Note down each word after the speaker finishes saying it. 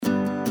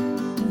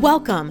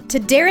Welcome to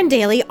Darren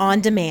Daily On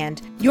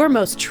Demand, your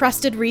most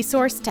trusted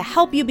resource to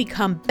help you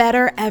become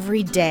better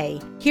every day.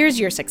 Here's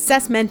your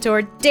success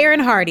mentor, Darren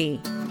Hardy.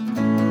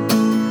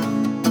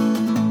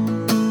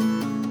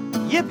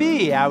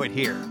 Yippee out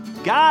here.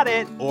 Got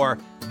it, or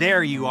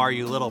there you are,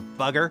 you little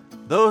bugger.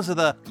 Those are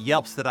the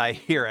yelps that I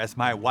hear as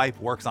my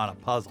wife works on a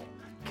puzzle.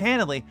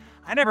 Candidly,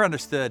 I never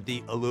understood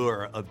the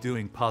allure of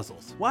doing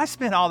puzzles. Why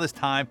spend all this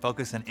time,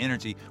 focus, and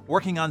energy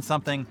working on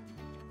something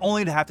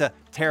only to have to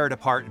tear it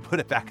apart and put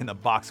it back in the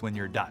box when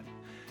you're done?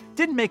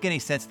 Didn't make any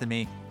sense to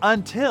me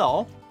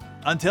until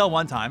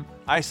one time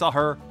I saw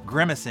her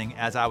grimacing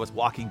as I was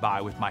walking by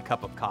with my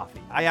cup of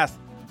coffee. I asked,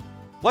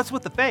 "What's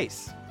with the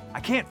face?" "I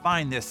can't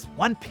find this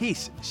one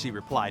piece," she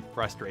replied,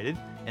 frustrated.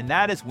 And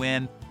that is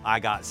when I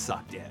got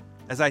sucked in,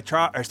 as I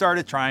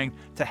started trying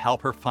to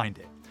help her find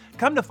it.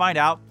 Come to find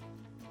out,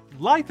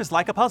 life is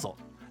like a puzzle.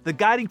 The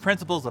guiding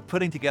principles of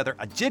putting together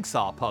a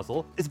jigsaw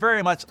puzzle is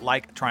very much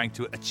like trying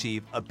to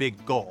achieve a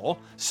big goal,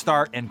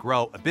 start and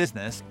grow a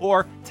business,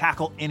 or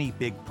tackle any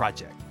big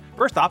project.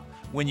 First off,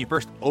 when you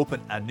first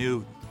open a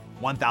new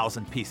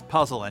 1,000-piece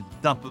puzzle and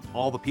dump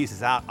all the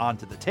pieces out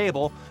onto the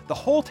table, the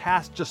whole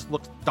task just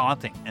looks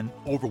daunting and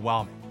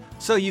overwhelming.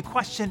 So you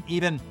question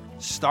even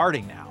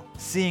starting now,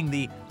 seeing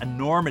the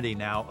enormity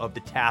now of the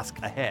task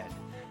ahead.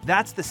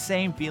 That's the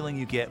same feeling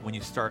you get when you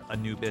start a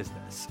new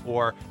business,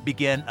 or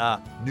begin a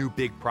new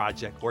big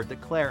project, or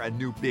declare a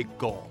new big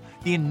goal.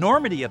 The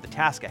enormity of the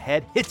task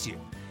ahead hits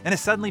you, and it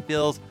suddenly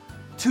feels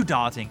too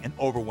daunting and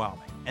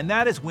overwhelming. And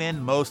that is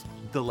when most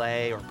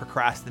delay or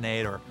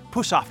procrastinate or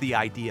push off the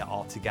idea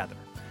altogether.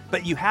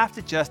 But you have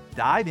to just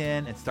dive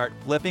in and start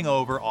flipping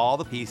over all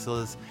the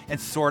pieces and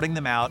sorting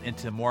them out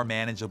into more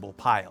manageable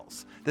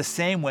piles, the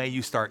same way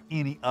you start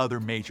any other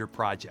major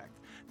project.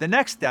 The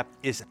next step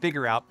is to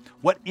figure out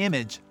what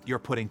image you're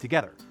putting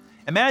together.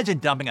 Imagine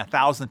dumping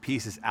 1,000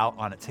 pieces out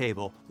on a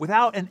table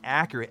without an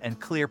accurate and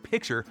clear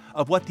picture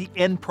of what the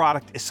end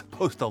product is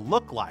supposed to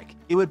look like.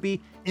 It would be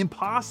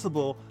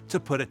impossible to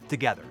put it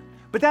together.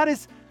 But that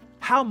is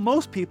how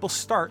most people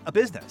start a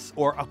business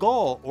or a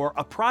goal or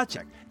a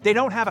project. They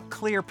don't have a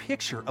clear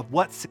picture of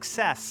what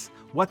success,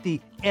 what the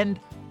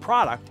end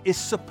product is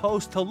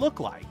supposed to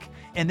look like.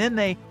 And then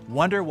they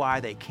wonder why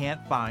they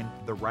can't find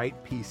the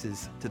right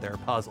pieces to their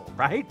puzzle,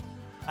 right?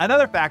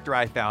 Another factor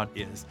I found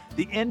is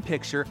the end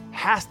picture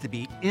has to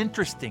be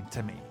interesting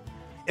to me.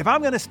 If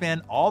I'm going to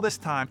spend all this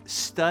time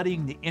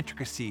studying the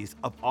intricacies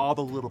of all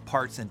the little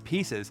parts and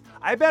pieces,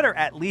 I better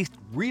at least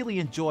really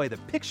enjoy the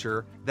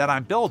picture that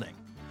I'm building.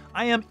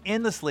 I am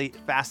endlessly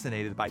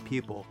fascinated by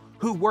people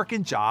who work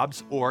in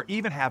jobs or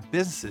even have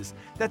businesses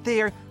that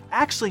they are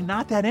actually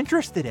not that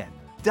interested in.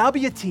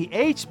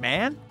 WTH,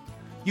 man!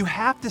 You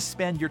have to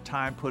spend your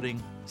time putting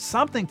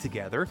something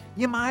together.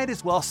 You might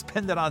as well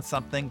spend it on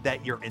something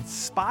that you're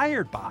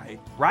inspired by,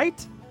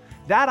 right?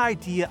 That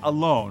idea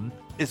alone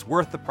is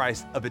worth the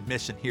price of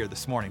admission here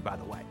this morning, by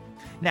the way.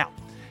 Now,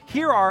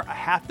 here are a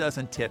half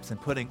dozen tips in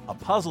putting a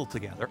puzzle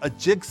together, a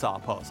jigsaw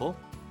puzzle,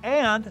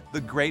 and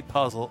the great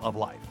puzzle of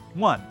life.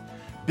 1,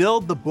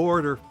 build the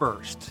border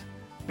first.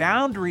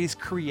 Boundaries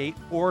create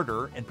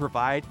order and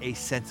provide a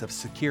sense of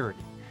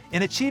security.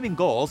 In achieving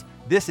goals,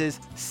 this is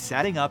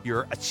setting up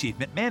your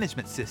achievement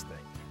management system,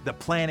 the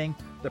planning,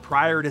 the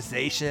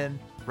prioritization,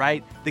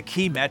 right? The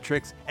key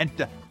metrics and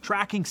the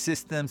tracking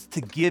systems to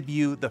give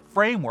you the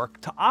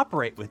framework to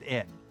operate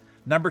within.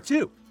 Number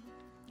 2,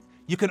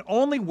 you can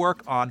only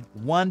work on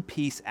one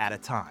piece at a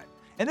time.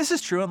 And this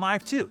is true in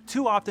life too.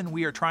 Too often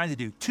we are trying to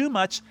do too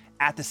much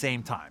at the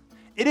same time.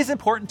 It is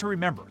important to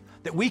remember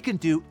that we can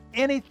do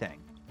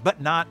anything,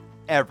 but not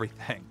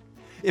everything.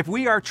 If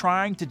we are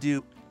trying to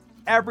do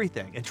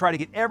everything and try to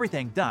get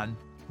everything done,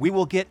 we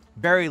will get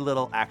very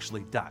little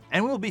actually done,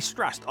 and we will be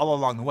stressed all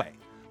along the way.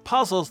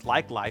 Puzzles,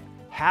 like life,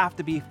 have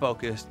to be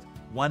focused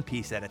one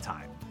piece at a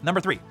time. Number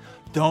 3,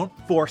 don't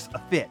force a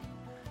fit.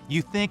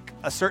 You think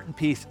a certain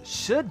piece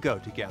should go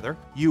together,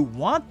 you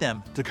want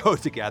them to go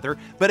together,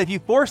 but if you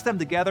force them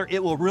together,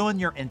 it will ruin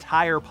your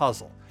entire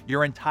puzzle,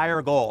 your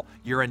entire goal,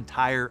 your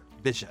entire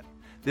vision.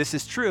 This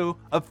is true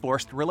of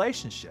forced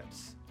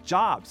relationships,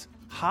 jobs,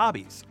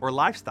 hobbies, or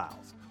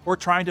lifestyles, or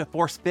trying to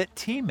force fit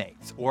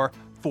teammates, or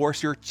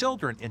force your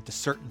children into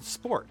certain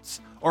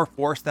sports, or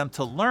force them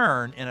to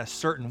learn in a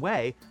certain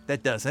way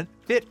that doesn't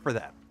fit for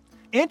them.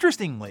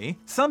 Interestingly,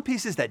 some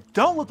pieces that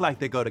don't look like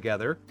they go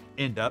together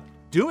end up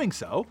doing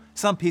so.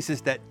 Some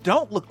pieces that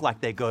don't look like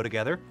they go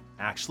together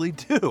actually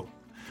do.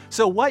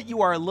 So what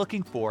you are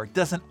looking for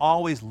doesn't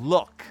always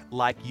look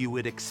like you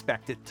would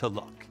expect it to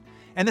look.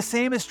 And the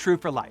same is true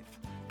for life.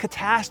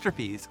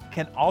 Catastrophes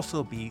can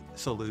also be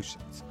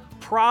solutions.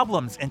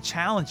 Problems and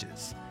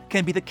challenges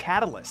can be the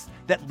catalysts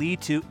that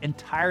lead to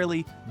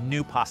entirely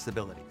new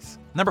possibilities.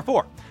 Number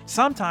 4,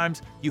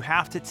 sometimes you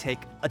have to take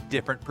a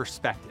different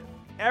perspective.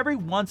 Every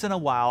once in a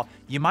while,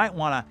 you might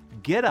want to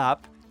get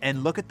up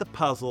and look at the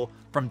puzzle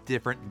from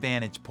different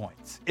vantage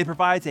points. It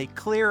provides a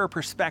clearer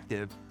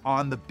perspective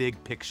on the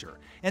big picture.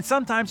 And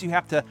sometimes you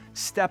have to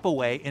step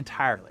away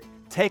entirely.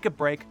 Take a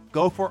break,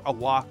 go for a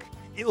walk.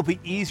 It will be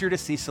easier to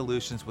see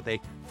solutions with a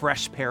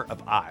fresh pair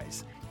of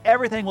eyes.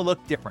 everything will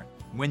look different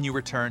when you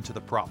return to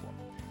the problem.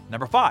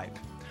 Number 5,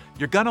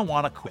 you're gonna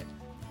wanna quit.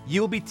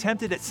 You will be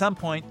tempted at some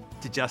point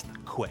to just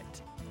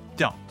quit.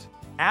 Don't.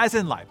 As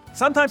in life,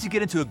 sometimes you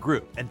get into a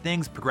groove and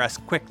things progress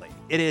quickly.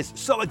 It is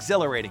so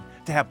exhilarating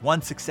to have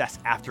one success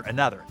after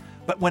another.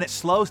 But when it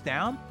slows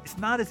down, it's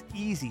not as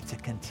easy to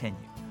continue.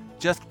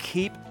 Just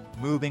keep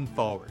moving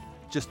forward,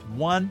 just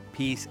one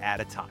piece at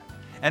a time.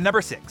 And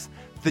number 6,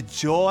 the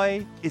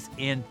joy is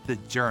in the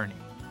journey,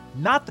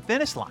 not the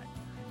finish line.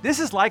 This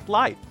is like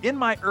life. In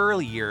my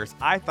early years,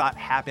 I thought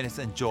happiness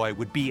and joy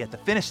would be at the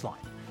finish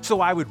line.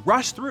 So I would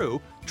rush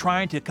through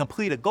trying to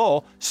complete a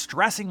goal,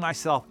 stressing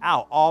myself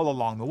out all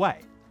along the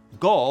way.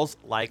 Goals,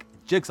 like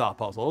jigsaw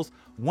puzzles,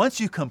 once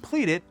you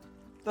complete it,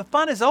 the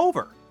fun is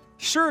over.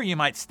 Sure, you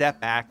might step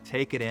back,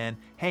 take it in,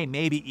 hey,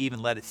 maybe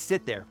even let it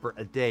sit there for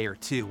a day or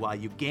two while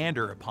you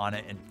gander upon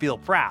it and feel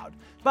proud.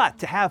 But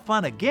to have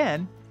fun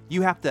again,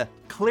 you have to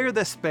clear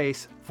the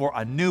space for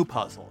a new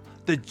puzzle.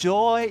 The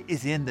joy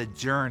is in the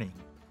journey.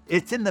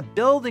 It's in the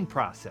building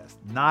process,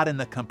 not in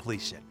the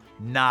completion,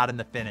 not in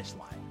the finish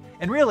line.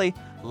 And really,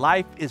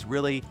 life is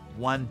really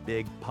one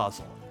big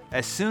puzzle.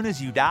 As soon as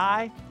you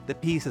die, the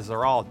pieces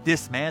are all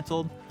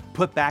dismantled,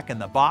 put back in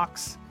the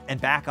box,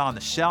 and back on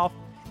the shelf,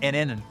 and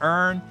in an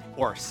urn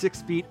or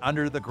 6 feet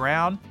under the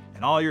ground,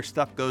 and all your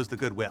stuff goes to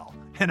Goodwill.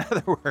 In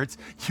other words,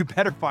 you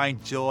better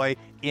find joy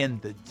in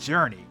the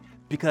journey,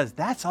 because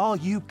that's all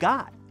you've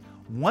got.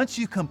 Once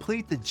you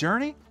complete the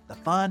journey, the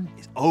fun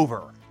is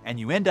over, and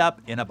you end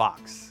up in a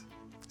box.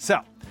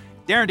 So,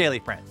 Darren Daily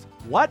friends,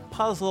 what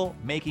puzzle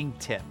making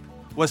tip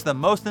was the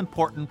most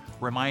important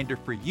reminder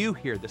for you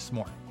here this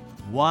morning?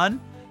 1,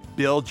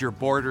 build your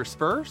borders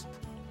first.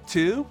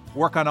 2,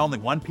 work on only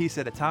one piece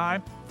at a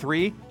time.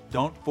 3,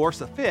 don't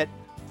force a fit.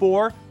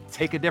 4,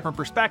 take a different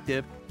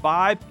perspective.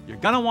 5, you're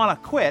gonna wanna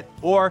quit.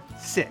 Or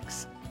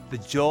 6, the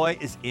joy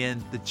is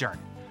in the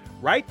journey.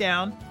 Write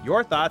down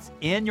your thoughts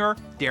in your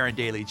Darren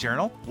Daily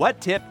Journal,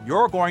 what tip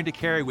you're going to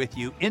carry with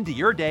you into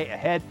your day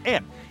ahead.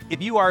 And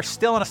if you are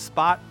still in a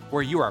spot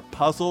where you are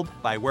puzzled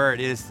by where it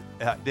is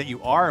that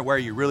you are and where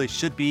you really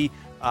should be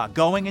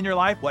going in your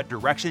life, what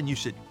direction you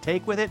should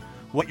take with it,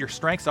 what your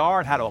strengths are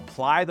and how to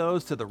apply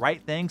those to the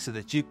right things so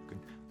that you can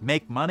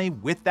make money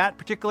with that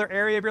particular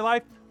area of your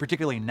life,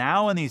 particularly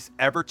now in these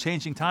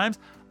ever-changing times,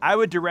 I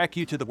would direct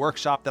you to the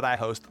workshop that I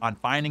host on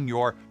finding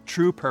your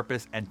true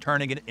purpose and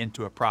turning it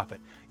into a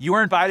profit. You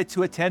are invited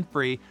to attend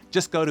free.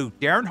 Just go to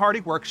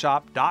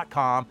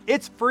DarrenHardyWorkshop.com.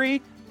 It's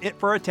free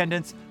for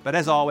attendance, but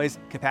as always,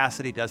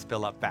 capacity does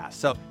fill up fast.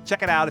 So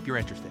check it out if you're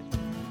interested.